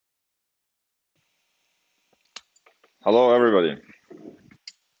Hello, everybody.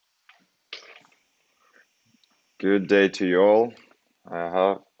 Good day to you all. I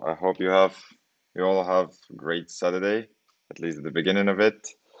hope you all have a great Saturday, at least the beginning of it.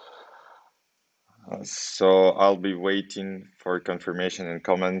 So I'll be waiting for confirmation and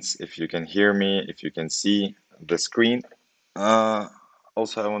comments if you can hear me, if you can see the screen. Uh,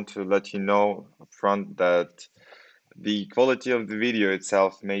 Also, I want to let you know upfront that the quality of the video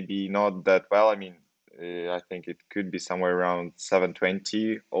itself may be not that well. I think it could be somewhere around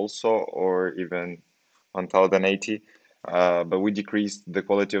 720 also, or even 1080. But we decreased the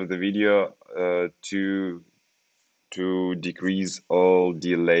quality of the video to decrease all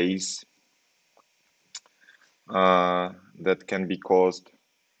delays that can be caused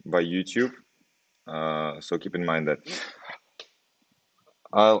by YouTube. So keep in mind that.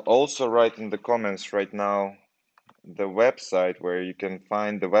 I'll also write in the comments right now the website where you can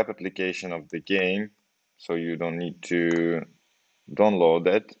find the web application of the game, so you don't need to download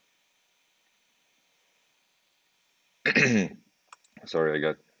it. Sorry, I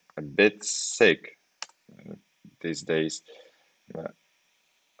got a bit sick these days, but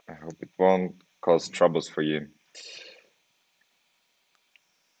I hope it won't cause troubles for you.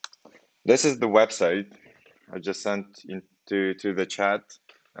 This is the website I just sent into the chat,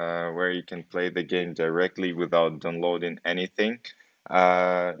 where you can play the game directly without downloading anything.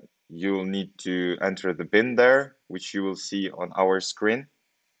 Uh, you'll need to enter the PIN there, which you will see on our screen.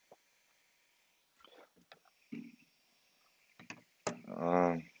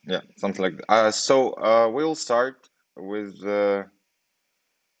 Yeah, something like that. We'll start with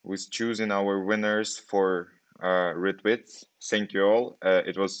choosing our winners for retweets. Thank you all.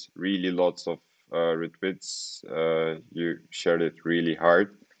 It was really lots of retweets. You shared it really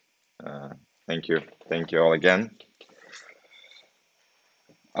hard. Uh, thank you all again.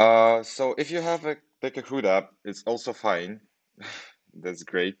 So if you have the Kahoot app, it's also fine. That's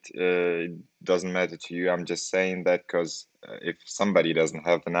great. It doesn't matter to you. I'm just saying that because if somebody doesn't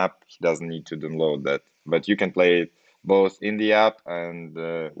have an app, he doesn't need to download that. But you can play it both in the app and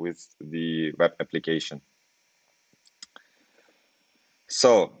with the web application.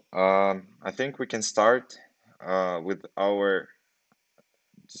 So I think we can start with our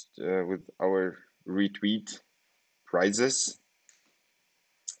retweet prizes.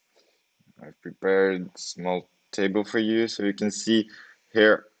 I've prepared a small table for you so you can see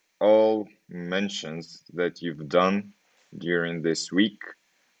here all mentions that you've done during this week.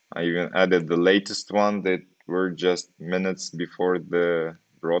 I even added the latest one that were just minutes before the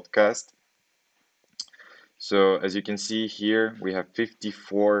broadcast. So as you can see here, we have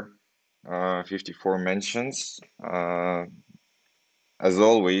 54 mentions. As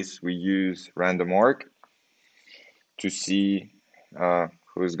always, we use random org to see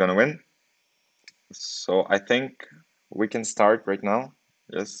who's gonna win. So I think we can start right now.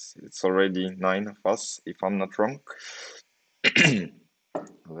 Yes, it's already 9 of us, if I'm not wrong.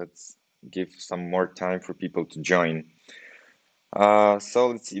 Let's give some more time for people to join. So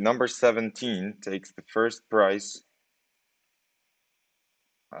let's see, number 17 takes the first prize.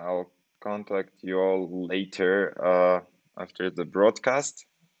 I'll contact you all later after the broadcast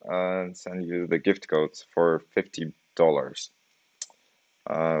and send you the gift codes for $50.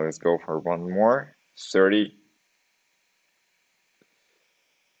 Let's go for one more. 30.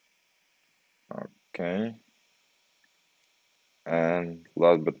 Okay. And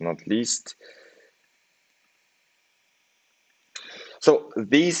last but not least, so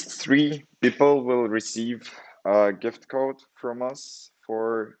these three people will receive a gift code from us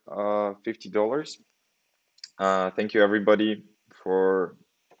for $50. Thank you everybody for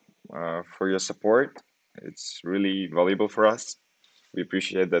your support. It's really valuable for us. We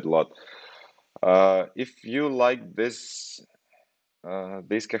appreciate that a lot. If you like this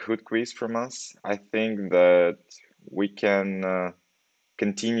Kahoot quiz from us, I think that we can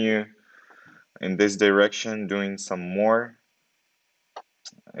continue in this direction, doing some more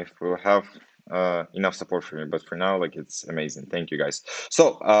if we'll have enough support from you. But for now, like, it's amazing. Thank you guys.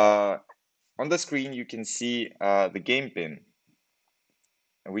 So on the screen, you can see the game pin,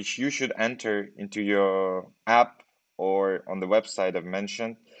 which you should enter into your app or on the website I've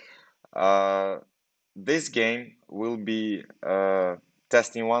mentioned. This game will be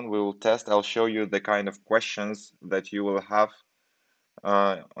testing one. We will test. I'll show you the kind of questions that you will have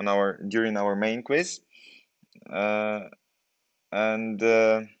during our main quiz. And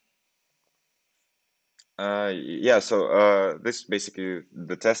yeah, so this is basically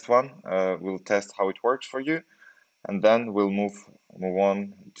the test one. We'll test how it works for you, and then we'll move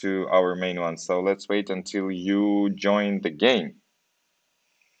on to our main one. So let's wait until you join the game.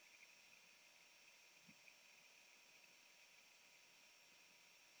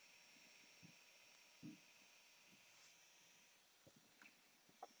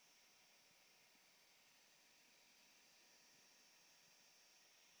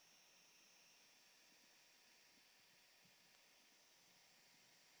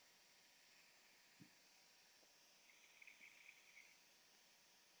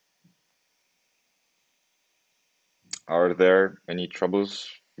 Are there any troubles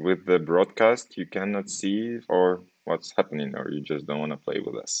with the broadcast you cannot see, or what's happening, or you just don't want to play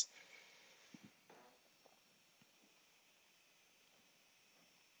with us?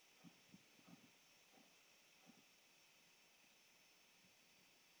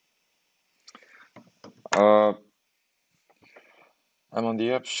 Uh, I'm on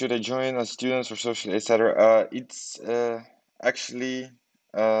the app. Should I join as students or social, etc.? It's actually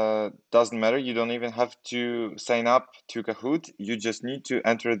doesn't matter. You don't even have to sign up to Kahoot. You just need to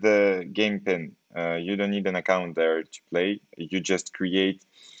enter the game pin. You don't need an account there to play. You just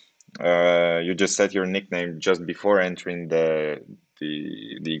set your nickname just before entering the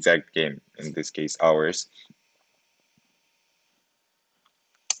exact game. In this case, ours.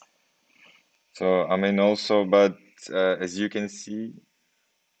 So I mean also, but as you can see,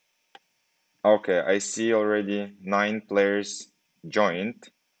 okay, I see already 9 players joined.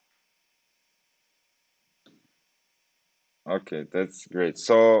 Okay, that's great.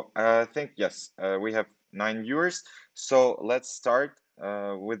 So I think yes, we have 9 viewers. So let's start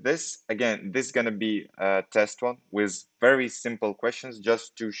with this. Again, this is gonna be a test one with very simple questions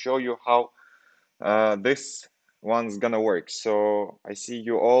just to show you how this one's gonna work. So I see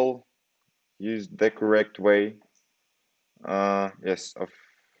you all use the correct way, yes, of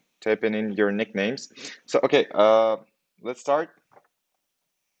typing in your nicknames. So okay, let's start.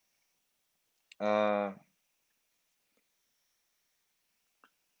 Uh,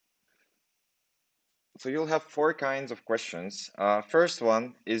 So you'll have 4 kinds of questions. First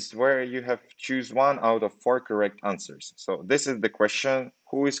one is where you have choose one out of 4 correct answers. So this is the question: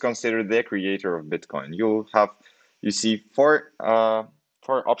 who is considered the creator of Bitcoin? You see four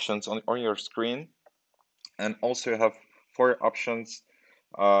options on your screen, and also you have 4 options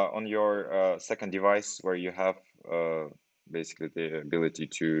on your second device where you have uh, basically the ability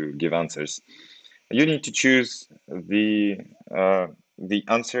to give answers. You need to choose uh, the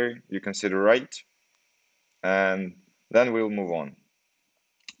answer you consider right, and then we'll move on.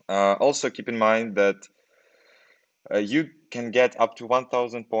 Also, keep in mind that you can get up to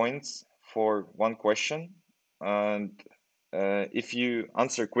 1,000 points for one question, and if you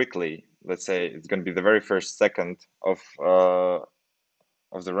answer quickly, let's say it's going to be the very first second of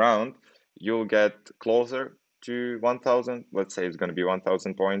the round, you'll get closer to 1,000. Let's say it's going to be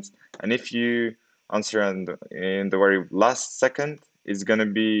 1,000 points, and if you answer in the very last second, it's going to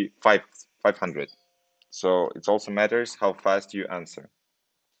be 500. So it also matters how fast you answer.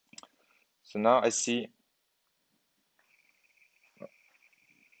 So now I see,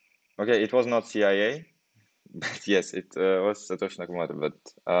 okay, it was not CIA, but yes, it was Satoshi Nakamoto. But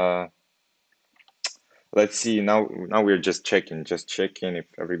let's see, now we're just checking if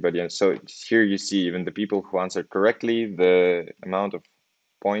everybody, so here you see even the people who answered correctly, the amount of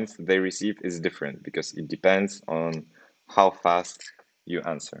points they receive is different because it depends on how fast you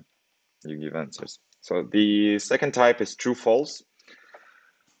give answers. So the second type is true false.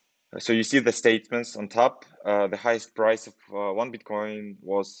 So you see the statements on top. The highest price of one Bitcoin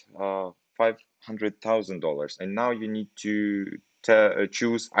was $500,000, and now you need to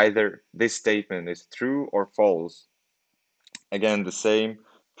choose either this statement is true or false. Again, the same.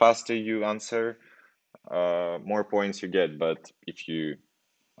 Faster you answer, more points you get. But if you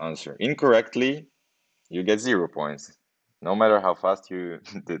answer incorrectly, you get 0 points, no matter how fast you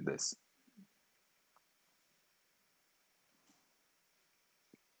did this.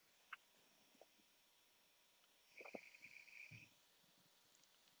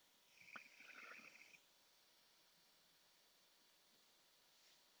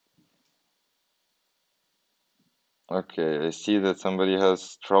 Okay, I see that somebody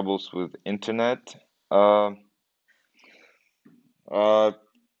has troubles with internet. Uh, uh,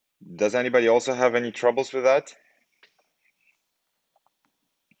 does anybody also have any troubles with that?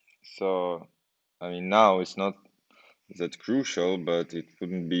 So, I mean, now it's not that crucial, but it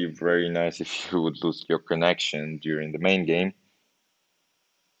wouldn't be very nice if you would lose your connection during the main game.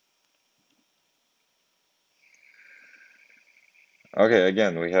 Okay,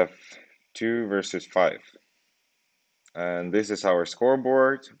 again, we have 2 versus 5. And this is our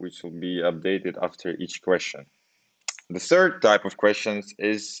scoreboard, which will be updated after each question. The third type of questions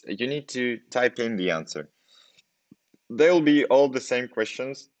is you need to type in the answer. They'll be all the same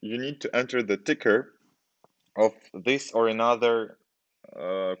questions. You need to enter the ticker of this or another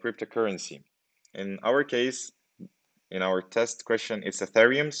cryptocurrency. In our case, in our test question, it's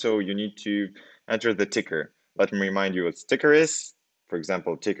Ethereum, so you need to enter the ticker. Let me remind you what ticker is. For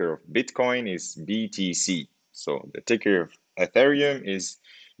example, ticker of Bitcoin is BTC. So the ticker of Ethereum is,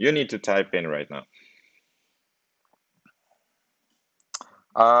 you need to type in right now.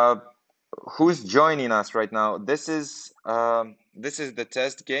 Uh, who's joining us right now? This is the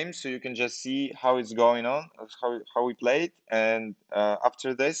test game, so you can just see how it's going on, how we played, and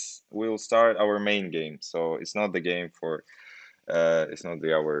after this we'll start our main game. So it's not the game for it's not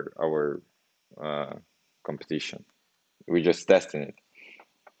the our competition. We're just testing it.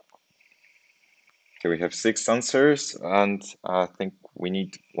 So we have six answers, and I think we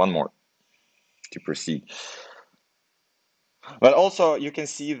need one more to proceed. But also, you can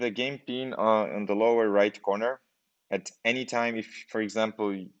see the game pin on the lower right corner. At any time, if, for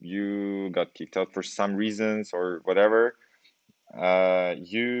example, you got kicked out for some reasons or whatever,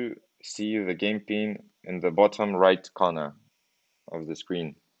 you see the game pin in the bottom right corner of the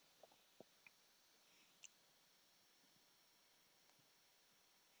screen.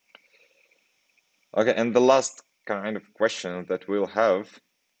 Okay, and the last kind of question that we'll have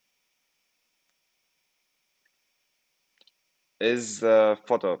is a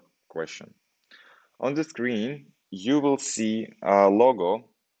photo question. On the screen, you will see a logo.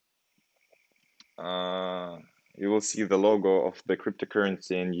 Uh, you will see the logo of the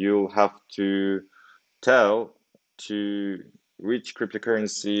cryptocurrency, and you'll have to tell to which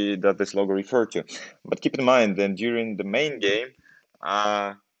cryptocurrency does this logo refer to. But keep in mind that during the main game,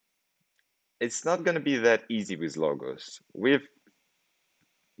 uh, it's not going to be that easy with logos. We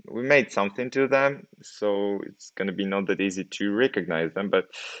made something to them, so it's going to be not that easy to recognize them. But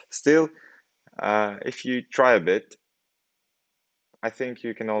still, if you try a bit, I think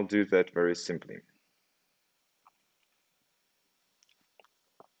you can all do that very simply.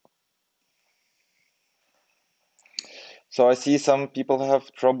 So I see some people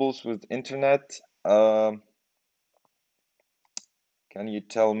have troubles with internet. Can you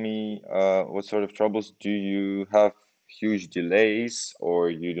tell me what sort of troubles do you have? Huge delays, or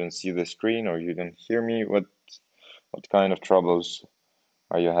you don't see the screen, or you don't hear me? What kind of troubles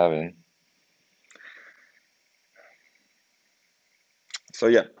are you having? So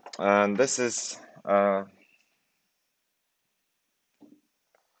yeah, and this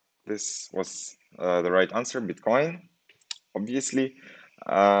was the right answer, Bitcoin, obviously.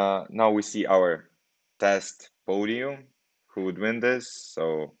 Now we see our test podium. Who would win this?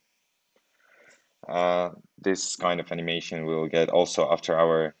 So this kind of animation we'll get also after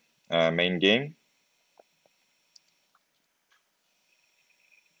our main game.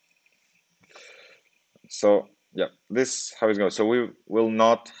 So yeah, this how it goes. So we will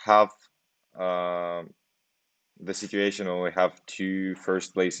not have uh, the situation where we have two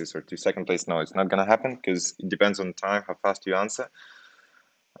first places or two second place. No, it's not gonna happen because it depends on time, how fast you answer.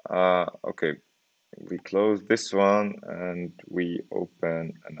 Okay, we close this one and we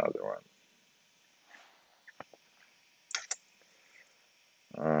open another one.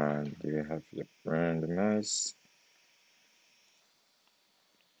 And you have your randomize.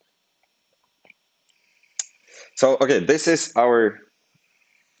 So okay, this is our.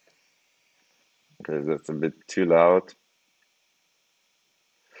 Okay, that's a bit too loud.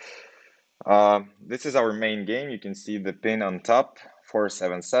 This is our main game. You can see the pin on top,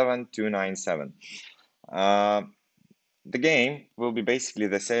 477297. The game will be basically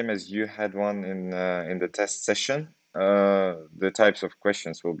the same as you had one in the test session. The types of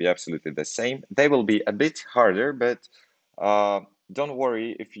questions will be absolutely the same. They will be a bit harder, but don't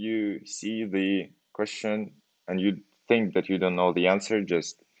worry if you see the question and you think that you don't know the answer.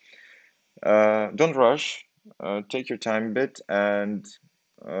 Just don't rush. Take your time a bit, and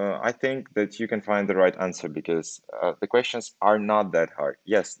I think that you can find the right answer because the questions are not that hard.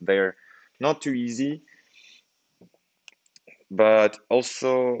 Yes, they're not too easy, but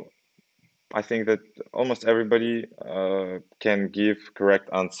also I think that almost everybody can give correct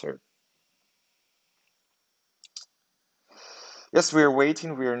answer. Yes, we are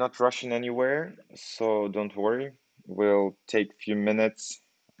waiting. We are not rushing anywhere, so don't worry. We'll take a few minutes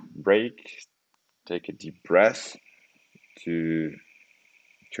break, take a deep breath to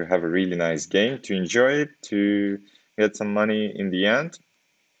have a really nice game, to enjoy it, to get some money in the end.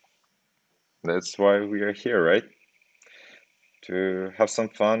 That's why we are here, right? To have some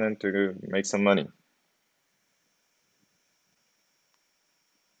fun and to make some money.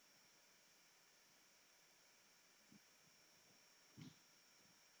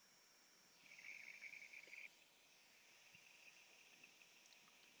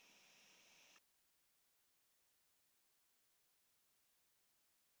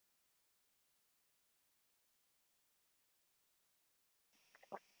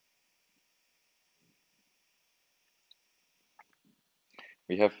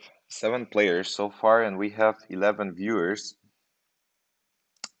 We have 7 players so far, and we have 11 viewers.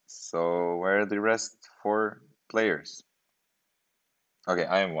 So where are the rest 4 players? Okay,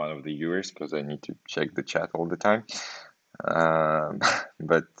 I am one of the viewers because I need to check the chat all the time. Um,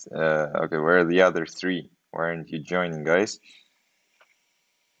 but okay, where are the other three? Why aren't you joining, guys?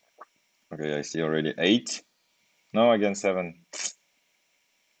 Okay, I see already 8. No, again 7.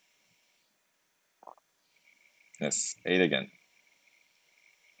 Yes, 8 again.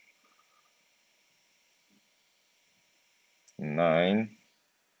 9.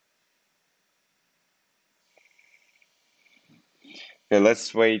 Okay,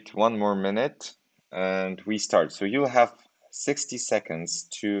 let's wait one more minute and we start. So you'll have 60 seconds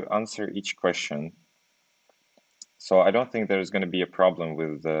to answer each question. So I don't think there's going to be a problem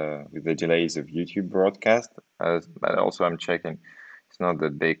with the delays of YouTube broadcast. But also I'm checking, it's not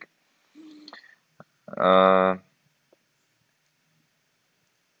that big. Uh,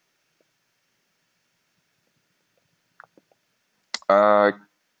 uh,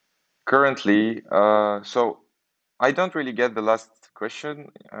 Currently, so I don't really get the last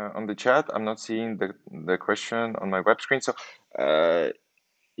question on the chat. I'm not seeing the question on my web screen. So uh,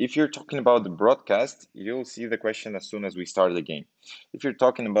 if you're talking about the broadcast, you'll see the question as soon as we start the game. If you're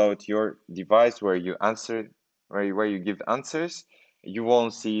talking about your device where you answer, where you give answers, you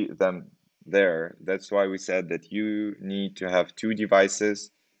won't see them there. That's why we said that you need to have two devices.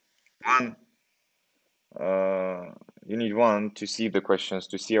 One, you need one to see the questions,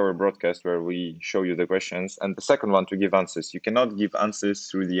 to see our broadcast where we show you the questions, and the second one to give answers. You cannot give answers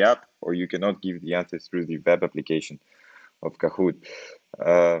through the app, or you cannot give the answers through the web application of Kahoot.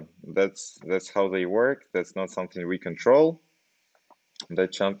 That's how they work. That's not something we control.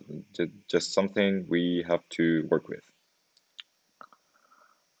 That's just something we have to work with.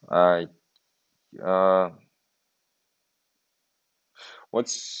 Uh, uh,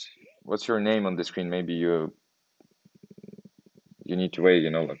 what's what's your name on the screen? Maybe you need to wait,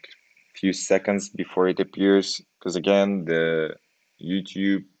 like a few seconds before it appears, because again, the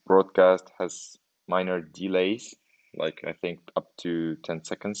YouTube broadcast has minor delays, like I think up to 10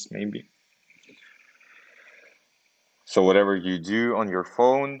 seconds maybe. So whatever you do on your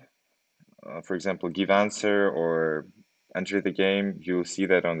phone, for example, give answer or enter the game, you'll see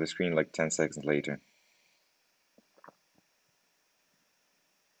that on the screen like 10 seconds later.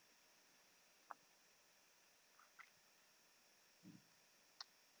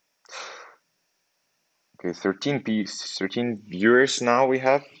 Okay, 13 viewers now we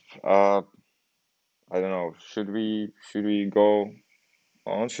have. I don't know, should we go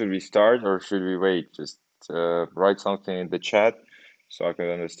on? Should we start or should we wait? Just write something in the chat so I can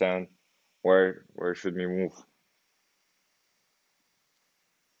understand where should we move.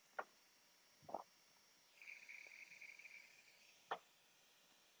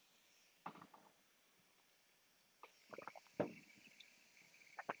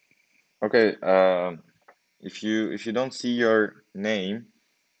 Okay, if you don't see your name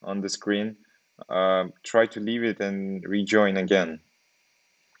on the screen, try to leave it and rejoin again.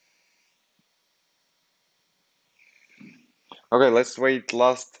 Okay, let's wait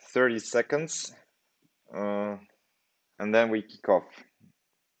last 30 seconds, and then we kick off.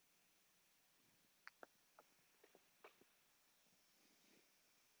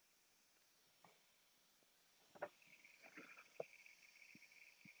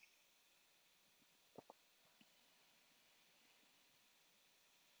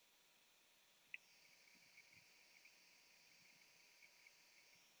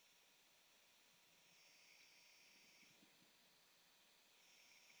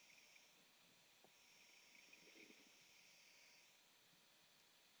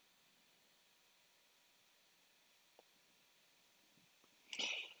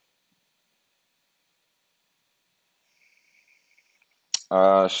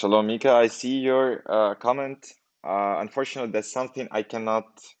 Shalom, Mika. I see your comment. Unfortunately, that's something I cannot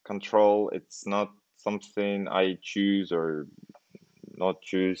control. It's not something I choose or not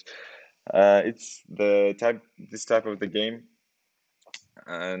choose. It's this type of the game,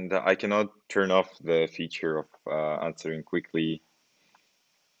 and I cannot turn off the feature of answering quickly.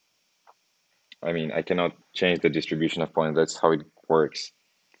 I mean, I cannot change the distribution of points. That's how it works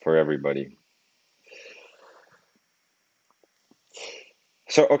for everybody.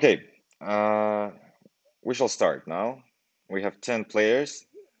 So, okay, we shall start now. We have 10 players,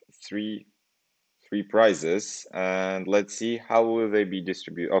 three three prizes, and let's see how will they be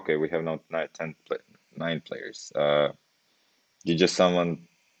distributed. Okay, we have now 9 players. Did just someone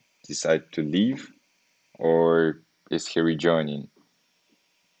decide to leave, or is he rejoining?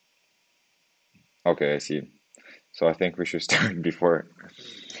 Okay, I see. So I think we should start before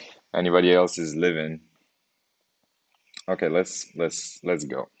anybody else is leaving. Okay, let's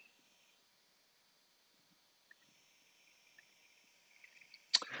go.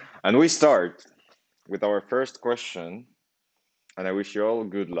 And we start with our first question, and I wish you all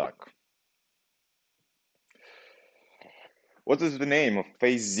good luck. What is the name of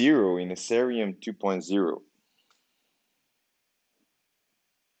phase 0 in Ethereum 2.0?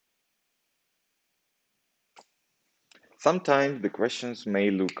 Sometimes the questions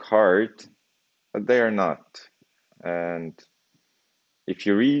may look hard, but they are not. And if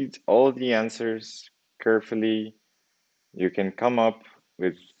you read all the answers carefully, you can come up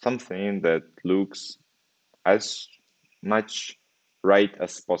with something that looks as much right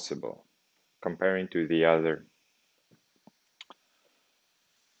as possible comparing to the other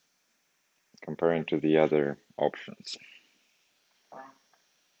options.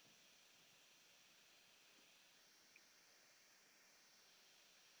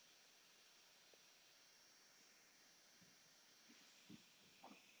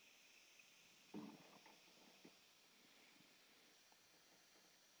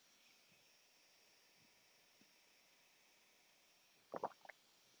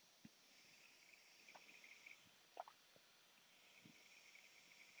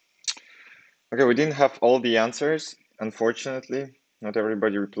 Okay, we didn't have all the answers, unfortunately. Not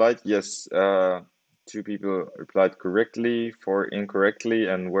everybody replied. Yes, two people replied correctly, four incorrectly,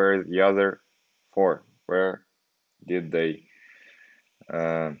 and where the other four? Did they?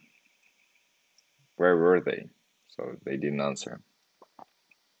 Uh, where were they? So they didn't answer.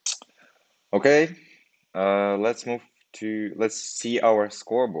 Okay, let's see our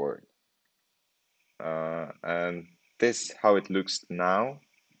scoreboard. And this how it looks now.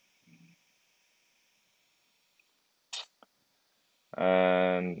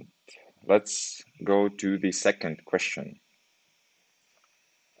 And let's go to the second question.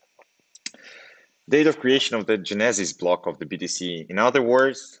 Date of creation of the genesis block of the BTC. In other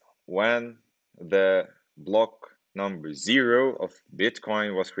words, when the block number 0 of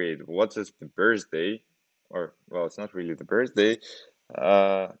Bitcoin was created. What is the birthday? Or, well, it's not really the birthday.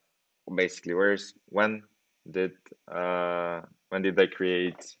 Basically, when did they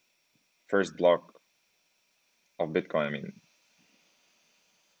create first block of Bitcoin? I mean,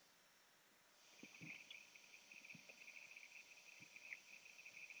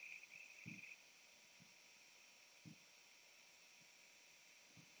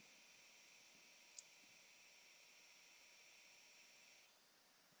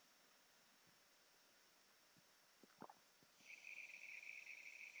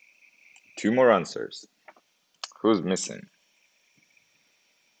 two more answers. Who's missing?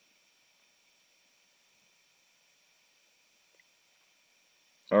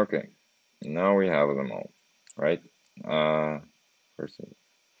 Okay, now we have them all, right? Person.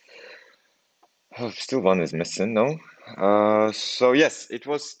 Oh, still one is missing, no? So yes, it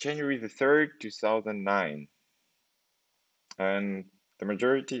was January the 3rd, 2009. And the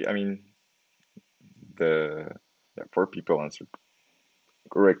majority, I mean, four people answered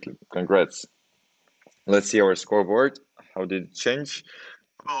correctly. Congrats. Let's see our scoreboard. How did it change?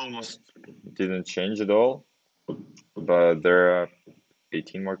 Almost didn't change at all, but there are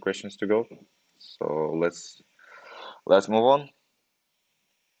 18 more questions to go. So let's move on.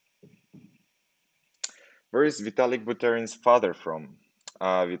 Where is Vitalik Buterin's father from?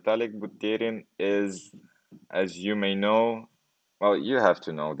 Vitalik Buterin is, as you may know, well, you have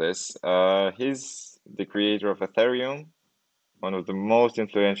to know this. He's the creator of Ethereum, one of the most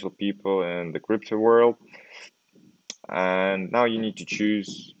influential people in the crypto world. And now you need to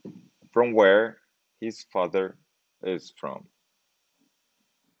choose from where his father is from.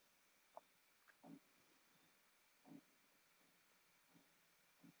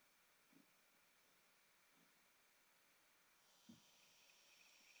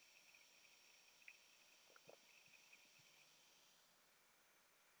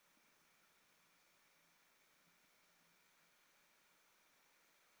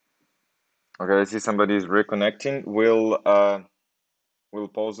 Okay, I see somebody is reconnecting. We'll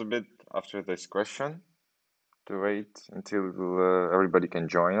pause a bit after this question to wait until everybody can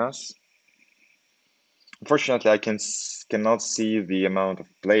join us. Unfortunately, I cannot see the amount of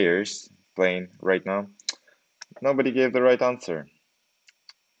players playing right now. Nobody gave the right answer.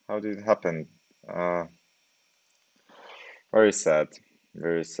 How did it happen? Uh, very sad.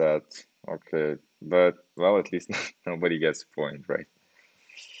 Very sad. Okay, but well, at least nobody gets a point, right?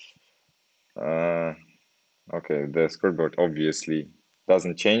 Uh, okay, the scoreboard obviously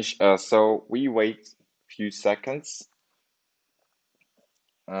doesn't change. So we wait a few seconds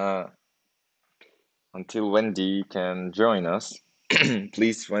uh, until Wendy can join us.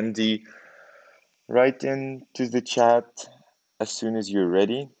 Please, Wendy, write into the chat as soon as you're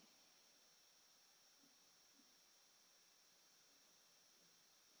ready.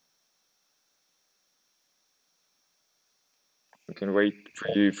 can wait for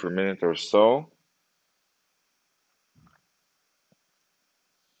you for a minute or so.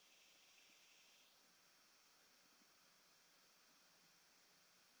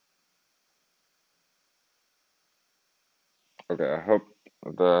 Okay, I hope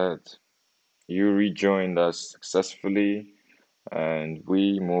that you rejoined us successfully and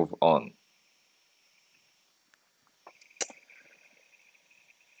we move on.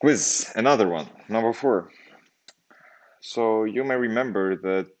 Quiz, another one, number 4. So you may remember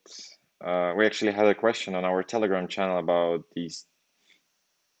that we actually had a question on our Telegram channel about these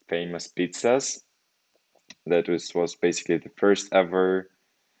famous pizzas. That was basically the first ever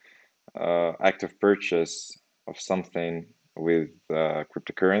active purchase of something with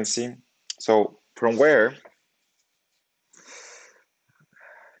cryptocurrency. So from where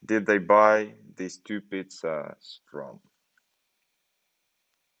did they buy these two pizzas from?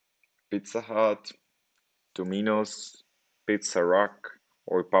 Pizza Hut, Domino's, Pizza Rock,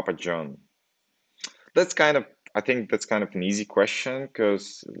 or Papa John? That's kind of, I think that's kind of an easy question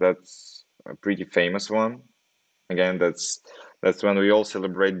because that's a pretty famous one. Again, that's when we all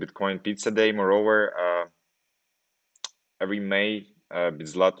celebrate Bitcoin Pizza Day. Moreover, every May,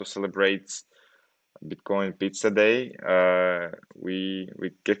 Bitzlato celebrates Bitcoin Pizza Day. We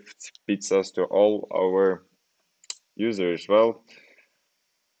gift pizzas to all our users. Well,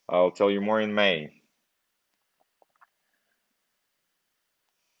 I'll tell you more in May.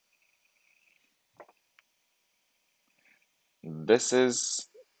 This is,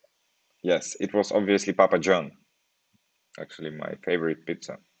 yes, it was obviously Papa John. Actually, my favorite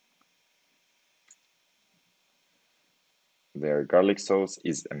pizza. Their garlic sauce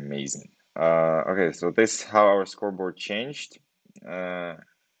is amazing. Okay, so this is how our scoreboard changed. Uh,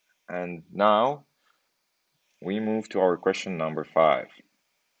 and now we move to our question number 5.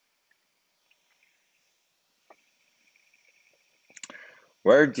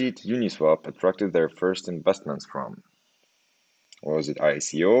 Where did Uniswap attracted their first investments from? Was it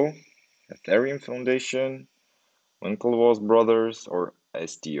ICO, Ethereum Foundation, Winklevoss Brothers, or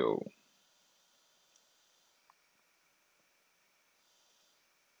STO?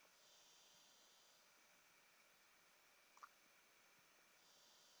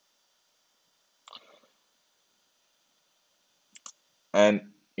 And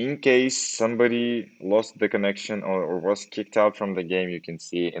in case somebody lost the connection or was kicked out from the game, you can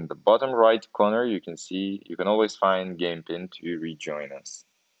see in the bottom right corner, you can always find game pin to rejoin us.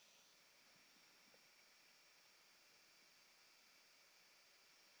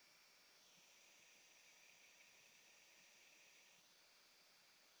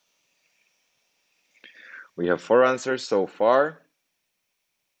 We have 4 answers so far.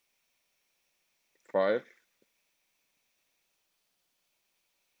 5.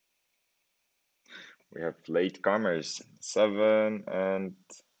 We have latecomers, 7, and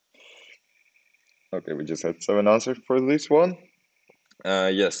okay, we just had 7 answers for this one.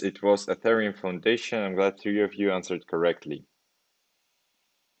 Yes, it was Ethereum Foundation. I'm glad 3 of you answered correctly.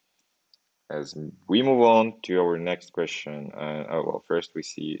 As we move on to our next question, oh well, first we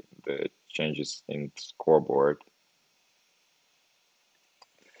see the changes in scoreboard.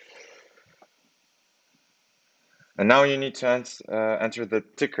 And now you need to enter the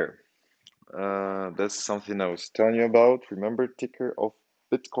ticker. That's something I was telling you about. Remember, ticker of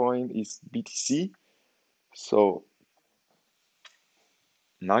Bitcoin is BTC. So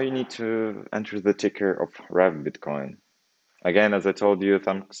now you need to enter the ticker of Rev Bitcoin. Again, as I told you,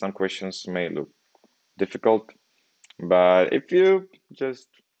 some questions may look difficult, but if you just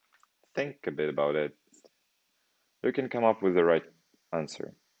think a bit about it, you can come up with the right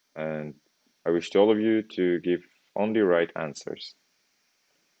answer. And I wish to all of you to give only right answers.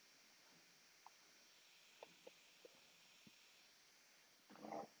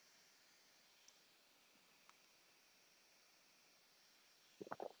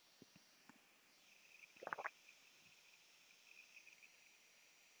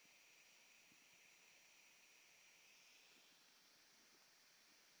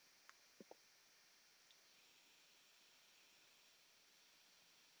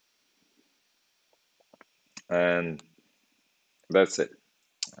 And that's it.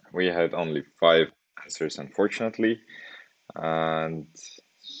 We had only 5 answers, unfortunately. And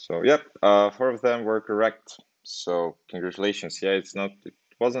so, yep, 4 of them were correct. So, congratulations. Yeah, it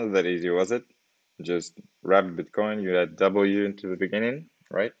wasn't that easy, was it? Just wrap Bitcoin, you had W into the beginning,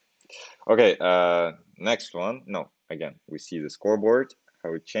 right? Okay, next one. No, again, we see the scoreboard,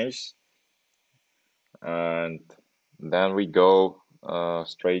 how it changed. And then we go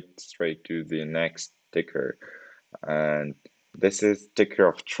straight to the next ticker. And this is ticker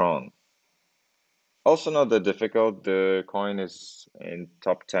of Tron. Also not that difficult. The coin is in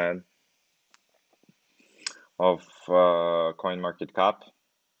top 10 of coin market cap.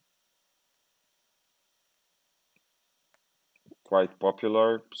 Quite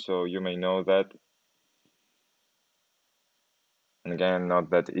popular, so you may know that. And again, not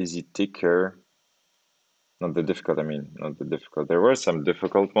that easy ticker. Not that difficult, I mean, not that difficult. There were some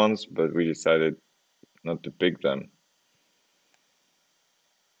difficult ones, but we decided not to pick them.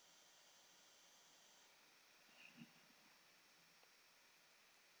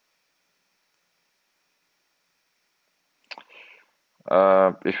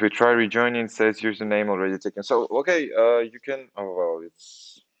 If we try rejoining, it says username already taken. So okay, you can. Oh well,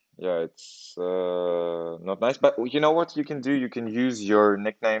 it's yeah, it's not nice. But you know what you can do? You can use your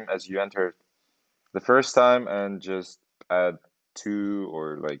nickname as you entered the first time and just add two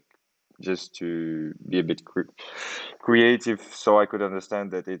or like just to be a bit creative, so I could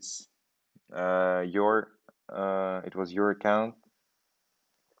understand that it's your it was your account,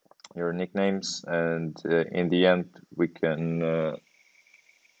 your nicknames, and in the end we can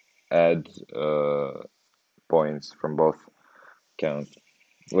add points from both accounts.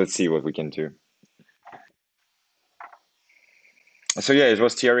 Let's see what we can do. So yeah, it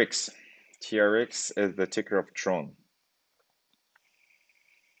was TRX. TRX is the ticker of Tron.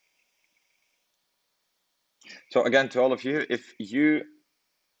 So again, to all of you, if you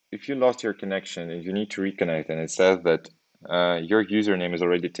lost your connection and you need to reconnect and it says that your username is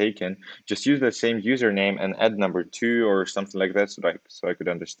already taken, just use the same username and add number two or something like that, so I could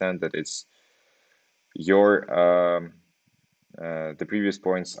understand that it's your the previous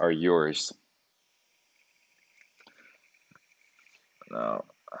points are yours. Now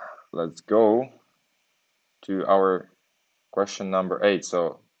let's go to our question number 8.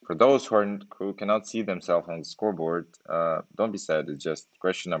 So for those who cannot see themselves on the scoreboard, don't be sad. It's just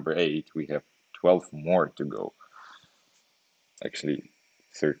question number 8. We have 12 more to go. Actually,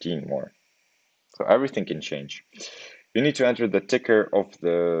 13 more. So everything can change. You need to enter the ticker of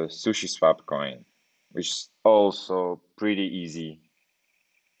the sushi swap coin, which is also pretty easy.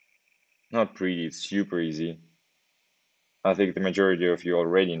 Not pretty, it's super easy. I think the majority of you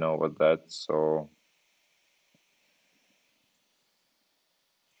already know about that, so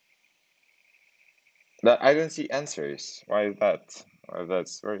that I don't see answers. Why is that? Well,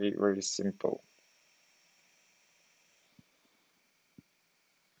 that's very, very simple.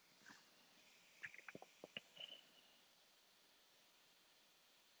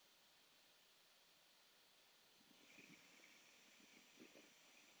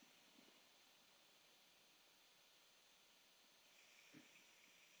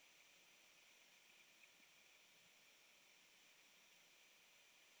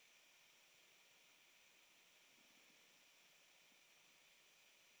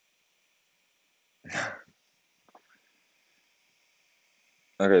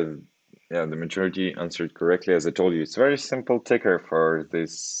 Okay, yeah, the majority answered correctly. As I told you, it's a very simple ticker for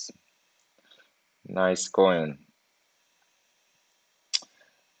this nice coin.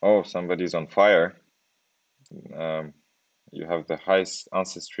 Oh, somebody's on fire. Um, you have the highest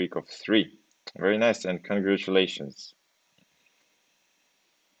answer streak of 3. Very nice, and congratulations.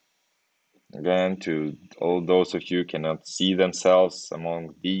 Again, to all those of you cannot see themselves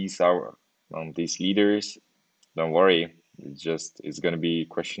among these leaders, don't worry. It's gonna be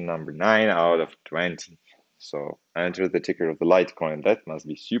question number 9 out of 20. So enter the ticker of the Litecoin. That must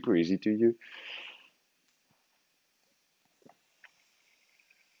be super easy to you.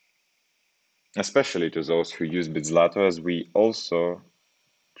 Especially to those who use Bitzlato, as we also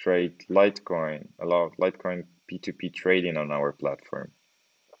trade Litecoin, allow Litecoin P2P trading on our platform.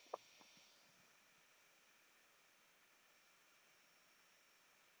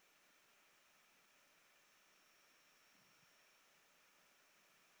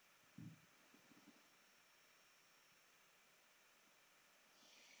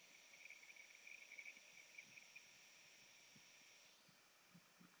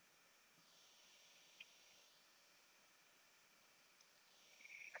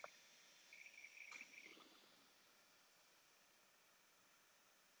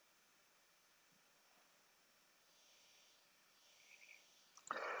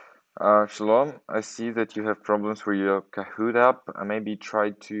 Shalom, I see that you have problems with your Kahoot app. Maybe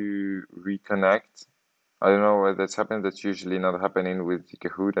try to reconnect. I don't know why that's happening. That's usually not happening with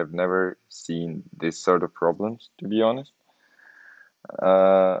Kahoot. I've never seen this sort of problems, to be honest.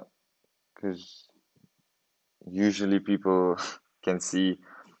 Because usually people can see,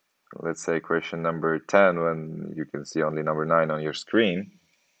 let's say, question number 10 when you can see only number 9 on your screen.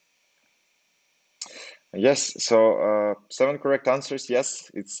 Yes, so 7 correct answers. Yes,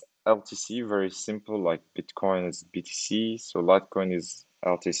 it's LTC, very simple, like Bitcoin is BTC, so Litecoin is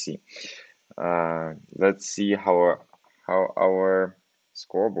LTC. Let's see how our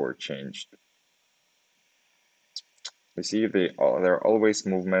scoreboard changed. You see, there are always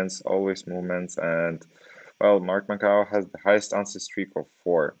movements, and well, Mark Macau has the highest answer streak of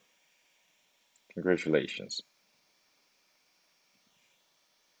 4. Congratulations.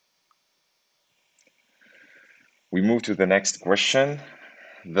 We move to the next question,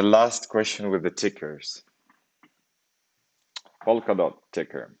 the last question with the tickers. Polkadot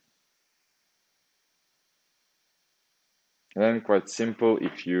ticker. And quite simple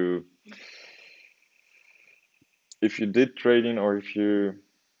if you did trading or if you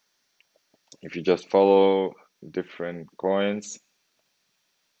just follow different coins,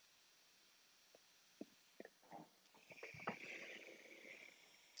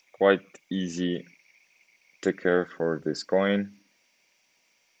 quite easy ticker for this coin.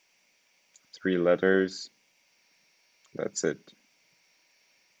 3 letters. That's it.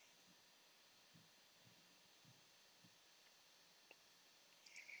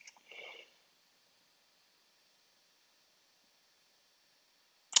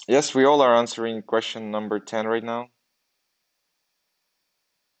 Yes, we all are answering question number 10 right now.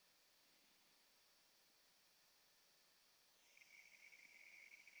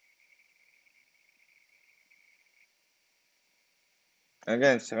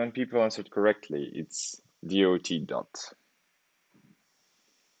 Again, 7 people answered correctly. It's DOT dot.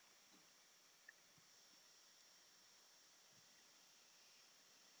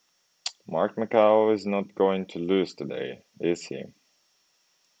 Mark Macau is not going to lose today, is he?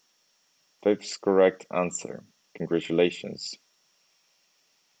 5th correct answer. Congratulations.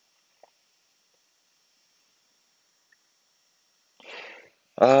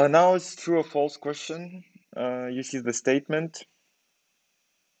 Now it's true or false question. You see the statement.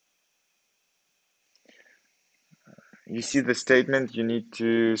 You see the statement. You need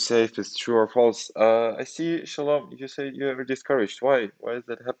to say if it's true or false. I see, Shalom. You say you're discouraged. Why? Why is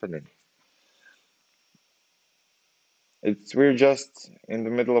that happening? We're just in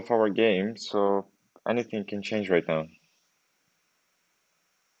the middle of our game, so anything can change right now.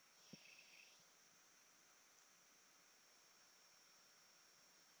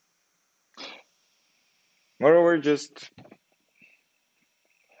 Moreover, just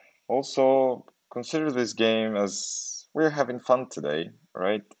also consider this game as we're having fun today,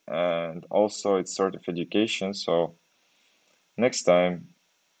 right? And also it's sort of education, so next time,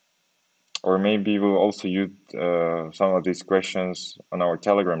 or maybe we'll also use some of these questions on our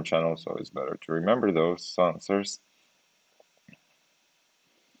Telegram channel, so it's better to remember those answers.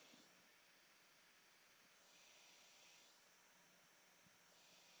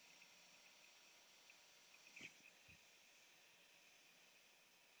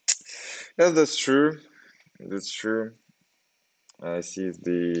 Yeah, that's true. That's true. I see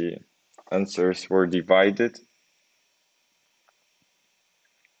the answers were divided.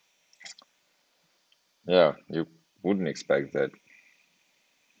 Yeah, you wouldn't expect that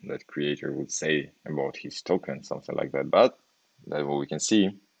creator would say about his token, something like that, but that's what we can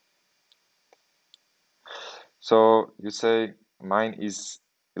see. So you say mine is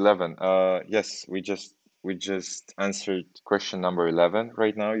 11. Yes, we just answered question number 11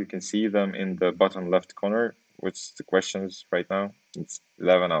 right now. You can see them in the bottom left corner. What's the questions right now? It's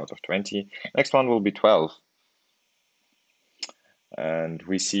 11 out of 20. Next one will be 12. And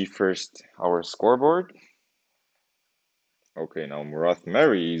we see first our scoreboard. Okay, now Murath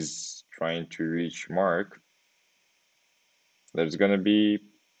Mary is trying to reach Mark. There's gonna be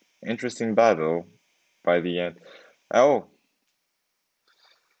interesting battle by the end. Oh,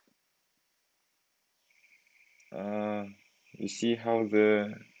 uh, you see how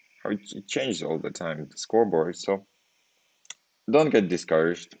it changes all the time, the scoreboard. So don't get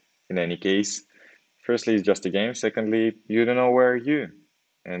discouraged in any case. Firstly, it's just a game. Secondly, you don't know where you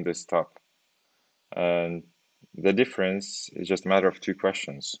end this top. And the difference is just a matter of 2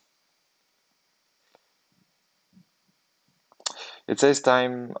 questions. It says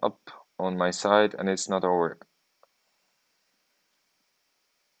time up on my side and it's not over.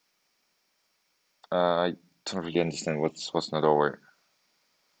 I don't really understand what's not over.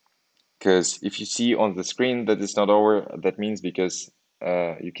 Because if you see on the screen that it's not over, that means because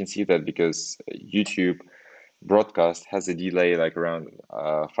you can see that because YouTube broadcast has a delay like around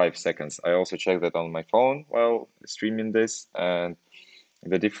 5 seconds. I also checked that on my phone while streaming this, and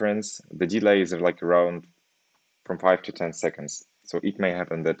the delay is like around from 5 to 10 seconds. So it may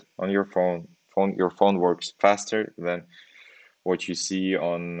happen that on your your phone works faster than what you see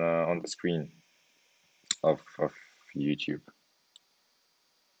on the screen of YouTube.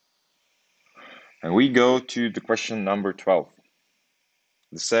 And we go to the question number 12.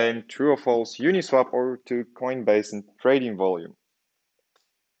 The same, true or false, Uniswap or to Coinbase in trading volume.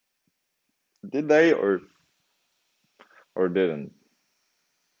 Did they or didn't?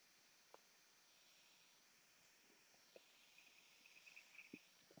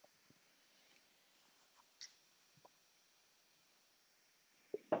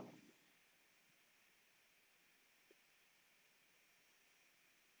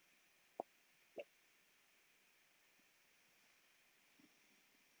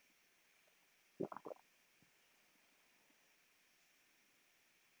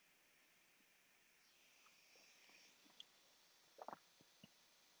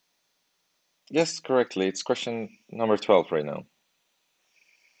 Yes, correctly. It's question number 12 right now.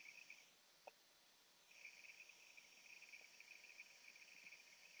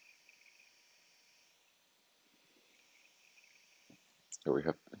 So we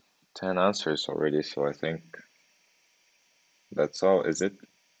have 10 answers already, so I think that's all, is it?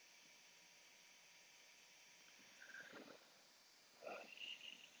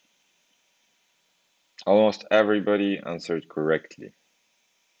 Almost everybody answered correctly.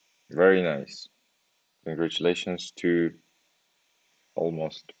 Very nice. Congratulations to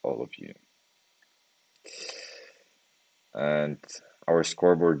almost all of you. And our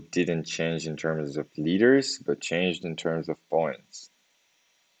scoreboard didn't change in terms of leaders, but changed in terms of points.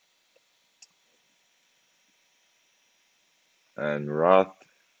 And Roth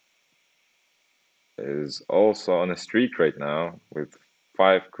is also on a streak right now with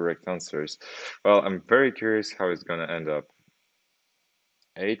 5 correct answers. Well, I'm very curious how it's gonna end up.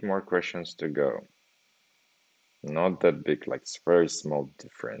 8 more questions to go. Not that big, like it's very small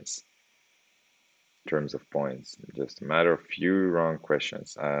difference in terms of points. Just a matter of few wrong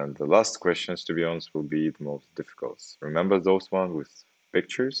questions. And the last questions, to be honest, will be the most difficult. Remember those ones with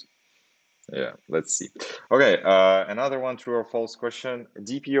pictures? Yeah, let's see. Okay, another one, true or false question.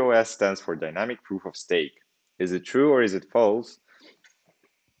 DPoS stands for Dynamic Proof of Stake. Is it true or is it false?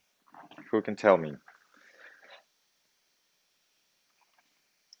 Who can tell me?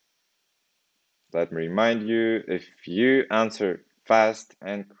 Let me remind you, if you answer fast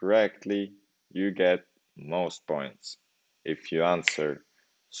and correctly, you get most points. If you answer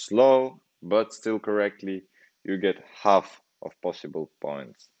slow but still correctly, you get half of possible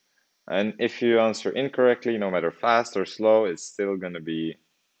points. And if you answer incorrectly, no matter fast or slow, it's still going to be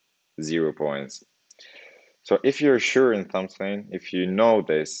 0 points. So if you're sure in something, if you know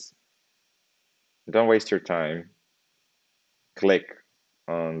this, don't waste your time. Click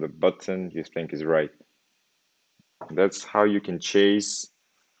on the button you think is right. That's how you can chase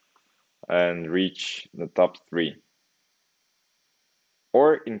and reach the top 3.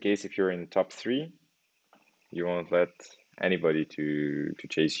 Or in case if you're in top 3, you won't let anybody to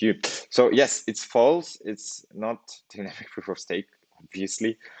chase you. So yes, it's false. It's not dynamic proof of stake,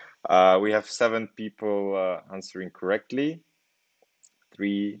 obviously. We have 7 people answering correctly,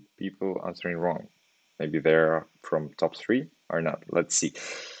 3 people answering wrong. Maybe they're from top 3 or not. Let's see.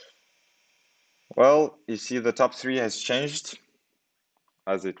 Well, you see the top 3 has changed.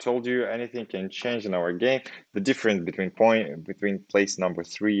 As I told you, anything can change in our game. The difference between place number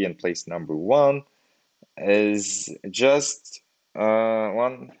 3 and place number 1 is just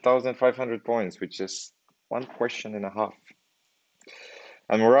 1,500 points, which is 1 question and a half.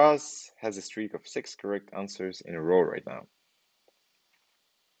 And Muraz has a streak of 6 correct answers in a row right now.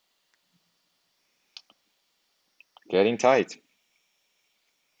 Getting tight.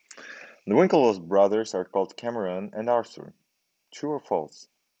 The Winklevoss brothers are called Cameron and Arthur. True or false?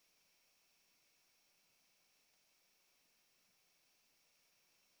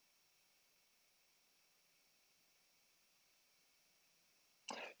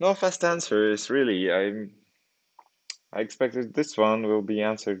 No fast answers, really. I expected this one will be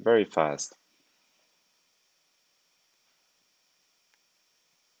answered very fast.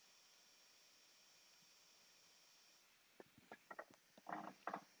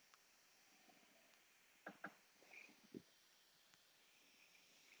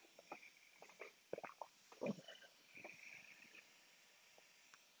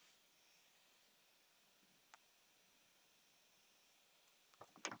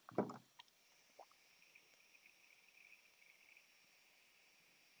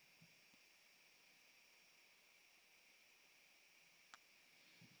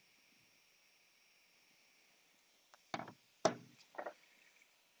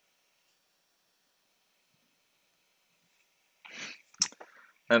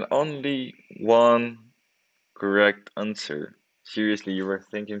 And only one correct answer. Seriously, you were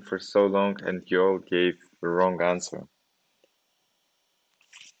thinking for so long and you all gave the wrong answer.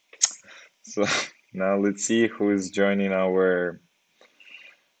 So Now let's see who is joining our,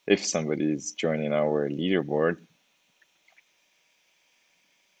 if somebody is joining our leaderboard.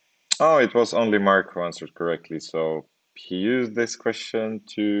 Oh, it was only Mark who answered correctly, so he used this question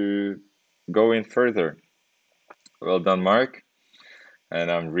to go in further. Well done, Mark. And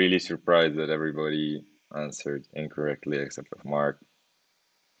I'm really surprised that everybody answered incorrectly except for Mark.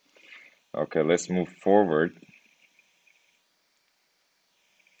 Okay, let's move forward.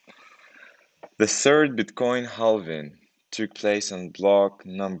 The third Bitcoin halving took place on block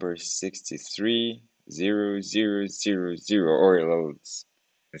number 63,000, or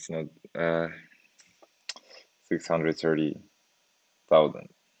it's not 630,000.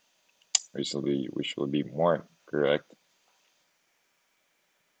 We should be more correct.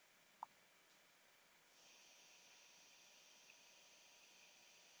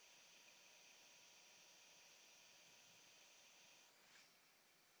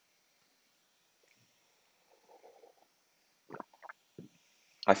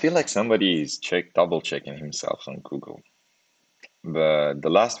 I feel like somebody is double checking himself on Google. The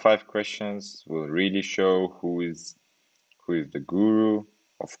last five questions will really show who is the guru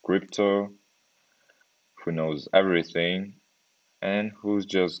of crypto, who knows everything, and who's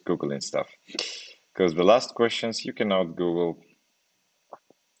just Googling stuff. Because the last questions you cannot Google,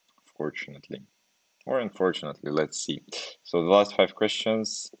 fortunately. Or unfortunately, let's see. So the last five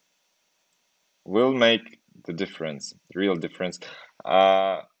questions will make the difference, the real difference.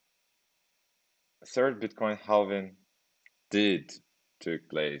 Uh, Third Bitcoin halving did took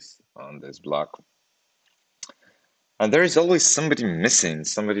place on this block. And there is always somebody missing.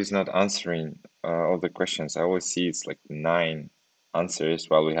 Somebody's not answering all the questions. I always see it's like 9 answers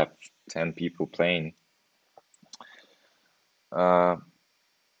while we have 10 people playing. Uh,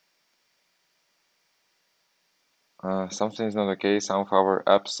 Something's not okay. Some of our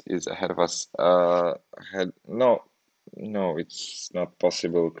apps is ahead of us. No, no, it's not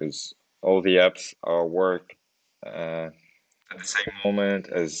possible because all the apps are work at the same moment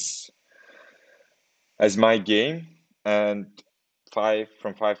as my game, and 5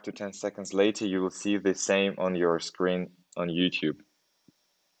 to 10 seconds later, you will see the same on your screen on YouTube.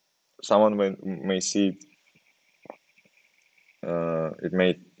 Someone may see it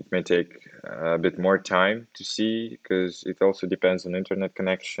may take a bit more time to see because it also depends on internet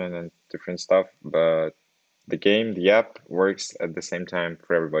connection and different stuff, but the app works at the same time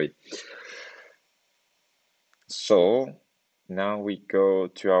for everybody. So now we go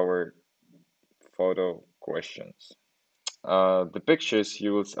to our photo questions. The pictures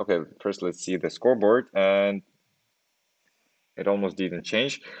you will okay, first let's see the scoreboard, and it almost didn't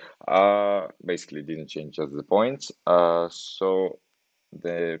change. Basically didn't change just the points. So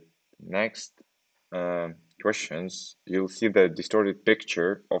the next questions, you'll see the distorted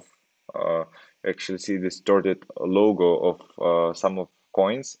picture of actually see distorted logo of some of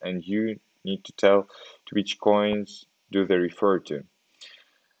coins, and you need to tell to which coins do they refer to.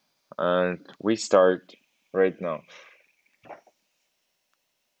 And we start right now.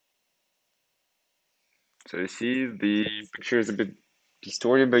 So you see the picture is a bit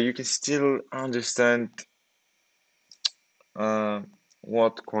distorted, but you can still understand uh,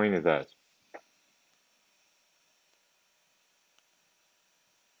 what coin is that.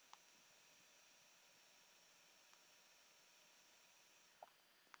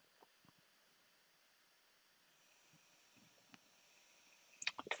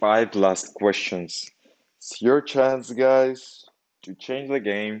 Five last questions. It's your chance, guys, to change the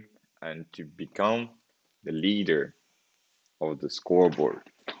game and to become the leader of the scoreboard.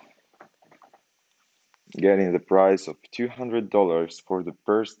 Getting the prize of $200 for the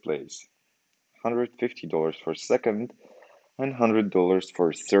first place, $150 for second, and $100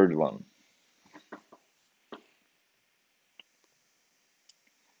 for third one.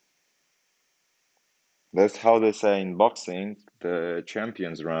 That's how they say in boxing, the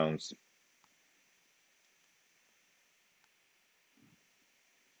champions rounds.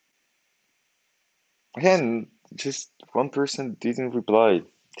 Again, just one person didn't reply.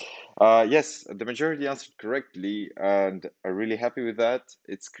 Yes, the majority answered correctly, and I'm really happy with that.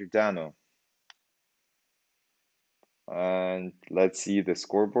 It's Cardano. And let's see the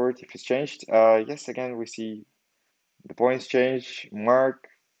scoreboard if it's changed. Yes, again, we see the points change. Mark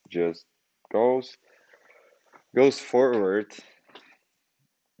just goes forward,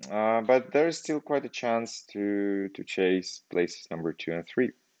 but there is still quite a chance to chase places number 2 and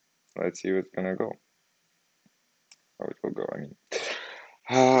 3. Let's see what's gonna go. How it will go. I mean,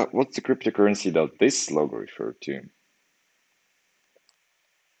 what's the cryptocurrency that this logo refer to?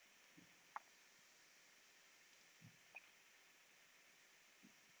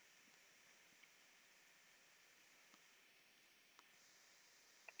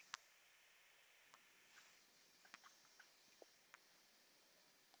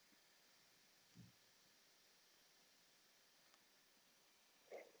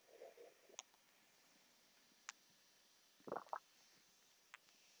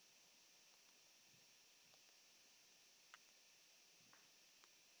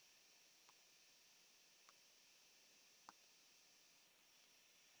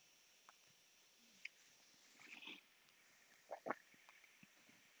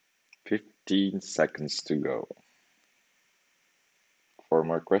 15 seconds to go. Four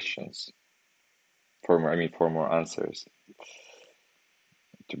more questions. Four more answers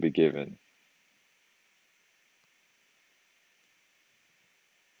to be given.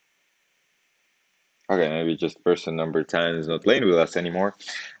 Okay, maybe just person number 10 is not playing with us anymore.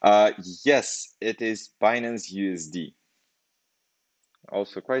 Yes, it is Binance USD.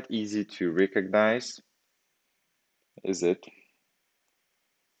 Also quite easy to recognize, is it?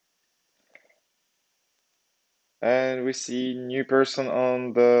 And we see new person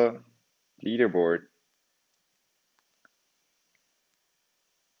on the leaderboard.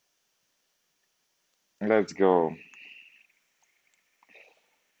 Let's go.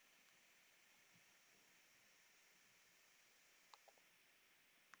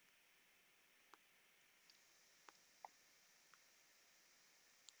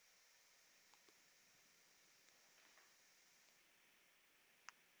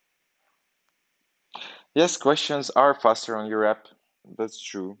 Yes, questions are faster on your app. That's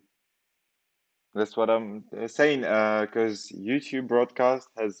true. That's what I'm saying, because YouTube broadcast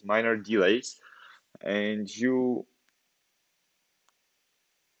has minor delays, and yeah,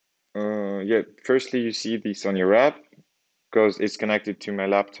 firstly you see this on your app because it's connected to my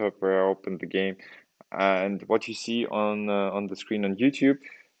laptop where I opened the game, and what you see on the screen on YouTube,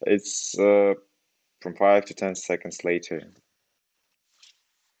 it's from 5 to 10 seconds later.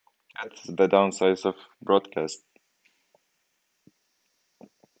 That's the downsides of broadcast.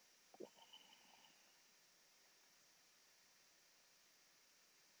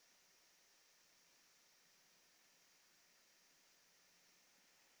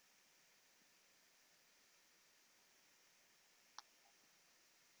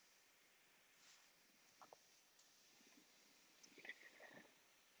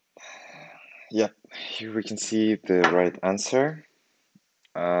 Yep, here we can see the right answer.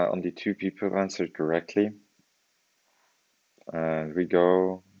 Only two people answered correctly, and we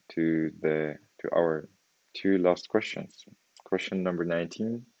go to our two last questions. Question number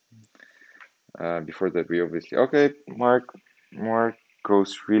 19. Before that, we obviously okay. Mark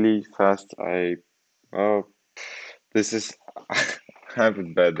goes really fast. Oh, this is I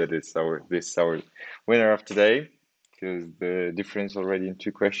would bet that it's our winner of today because the difference already in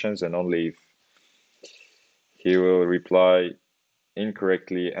two questions, and only if he will reply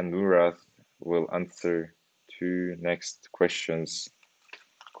incorrectly and Murat will answer two next questions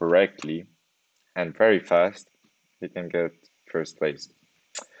correctly and very fast, he can get first place.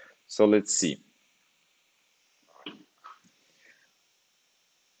 So let's see.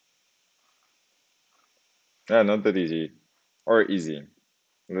 Not that easy. Or easy.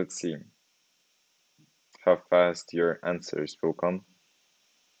 Let's see how fast your answers will come.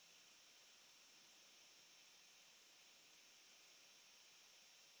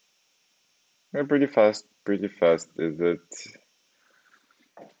 Pretty fast, pretty fast. Is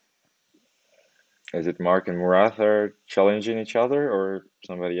it Mark and Murat are challenging each other or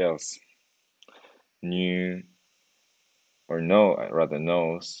somebody else? New or no, rather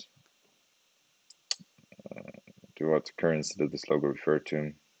knows to what currency does this logo refer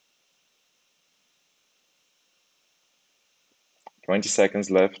to? 20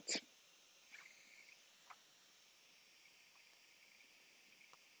 seconds left.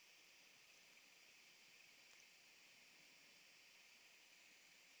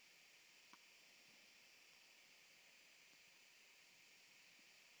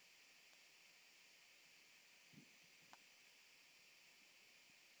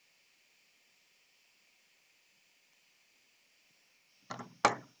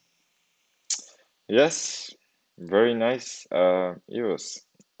 Yes, very nice. It the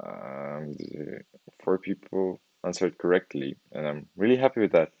four people answered correctly, and I'm really happy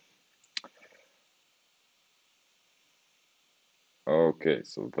with that. Okay,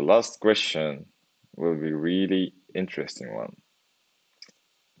 so the last question will be really interesting one.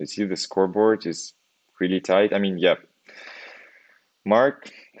 You see the scoreboard is really tight. I mean, yeah,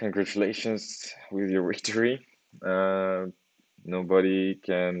 Mark, congratulations with your victory. Uh, nobody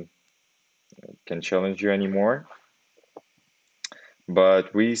can challenge you anymore,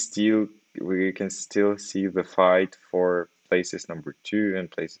 but we can still see the fight for places number two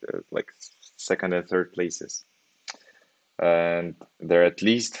and place like second and third places. And there are at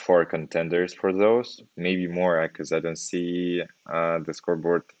least four contenders for those, maybe more because I don't see the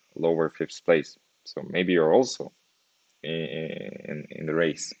scoreboard lower fifth place. So maybe you're also in the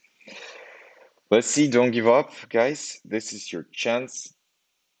race. Let's see, don't give up, guys. This is your chance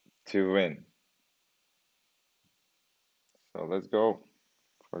to win. So let's go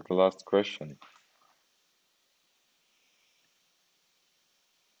for the last question.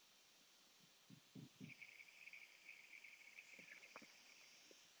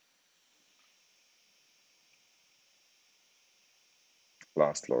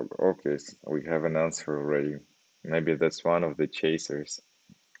 Last log. Okay, so we have an answer already. Maybe that's one of the chasers.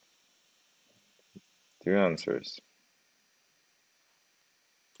 Two answers.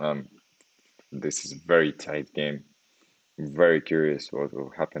 Um, this is a very tight game. Very curious what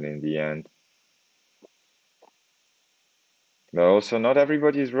will happen in the end. But also, not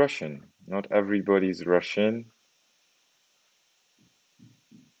everybody is Russian. Not everybody is Russian.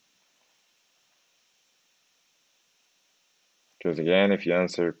 Because again, if you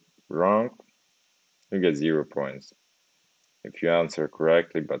answer wrong, you get 0 points. If you answer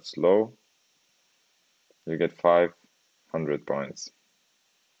correctly but slow, you get 500 points.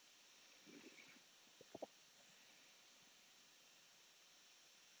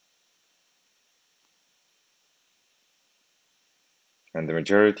 And the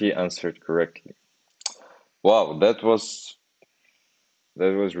majority answered correctly. Wow, that was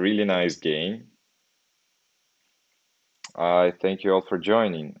really nice game. I thank you all for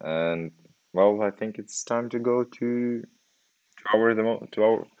joining, and well, I think it's time to go to our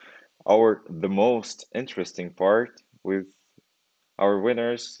the most interesting part with our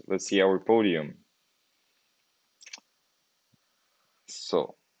winners. Let's see our podium.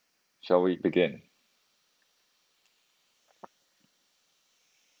 So, shall we begin?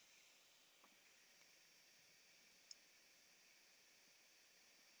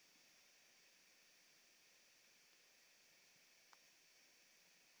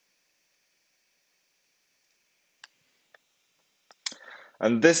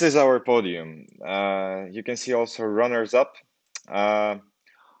 And this is our podium. You can see also runners up. Uh,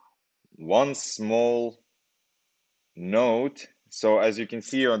 one small note. So as you can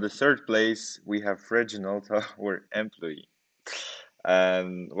see on the third place, we have Reginald, our employee.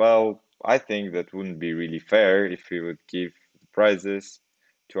 And well, I think that wouldn't be really fair if we would give the prizes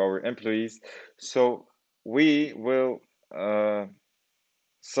to our employees. So we will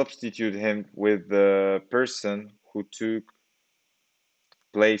substitute him with the person who took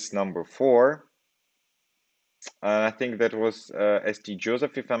place number 4. I think that was ST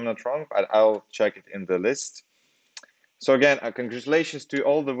Joseph, if I'm not wrong, but I'll check it in the list. So again, congratulations to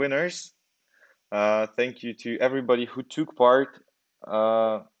all the winners. Thank you to everybody who took part.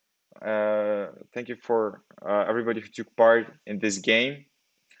 Uh, Thank you for everybody who took part in this game.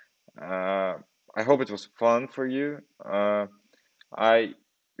 I hope it was fun for you. I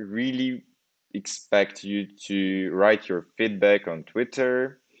really expect you to write your feedback on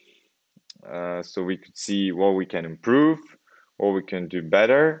Twitter, so we could see what we can improve, what we can do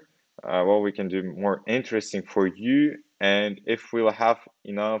better, what we can do more interesting for you, and if we'll have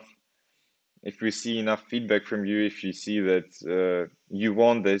enough, if we see enough feedback from you, if you see that you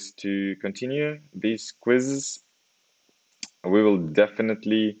want this to continue, these quizzes, we will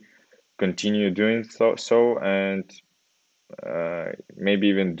definitely continue doing so, and maybe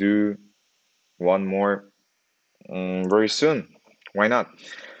even do one more very soon. Why not?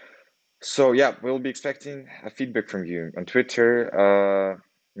 So yeah, we'll be expecting a feedback from you on Twitter.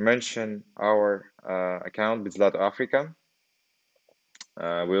 Mention our account, Bitzlato Africa.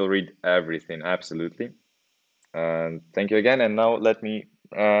 We'll read everything, absolutely. And thank you again. And now let me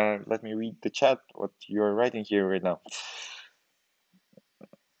read the chat. What you're writing here right now.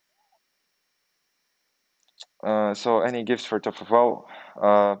 So any gifts for top of all?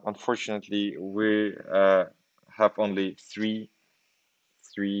 Unfortunately, we have only three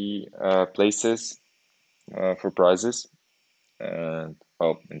places for prizes, and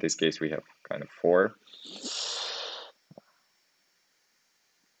well, in this case, we have kind of 4.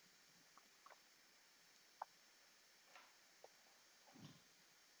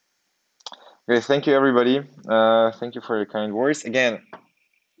 Okay, thank you everybody. Thank you for your kind words. Again,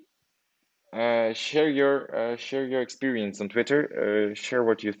 share your experience on Twitter. Share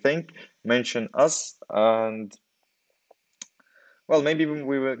what you think. Mention us, and well, maybe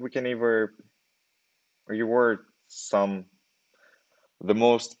we can either reward some the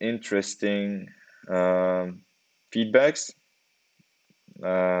most interesting feedbacks,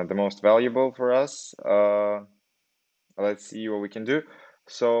 the most valuable for us. Let's see what we can do.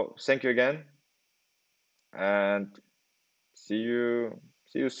 So thank you again, and see you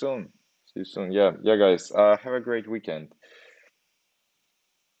soon. See you soon. Yeah, yeah, guys. Have a great weekend.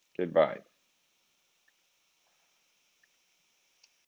 Goodbye.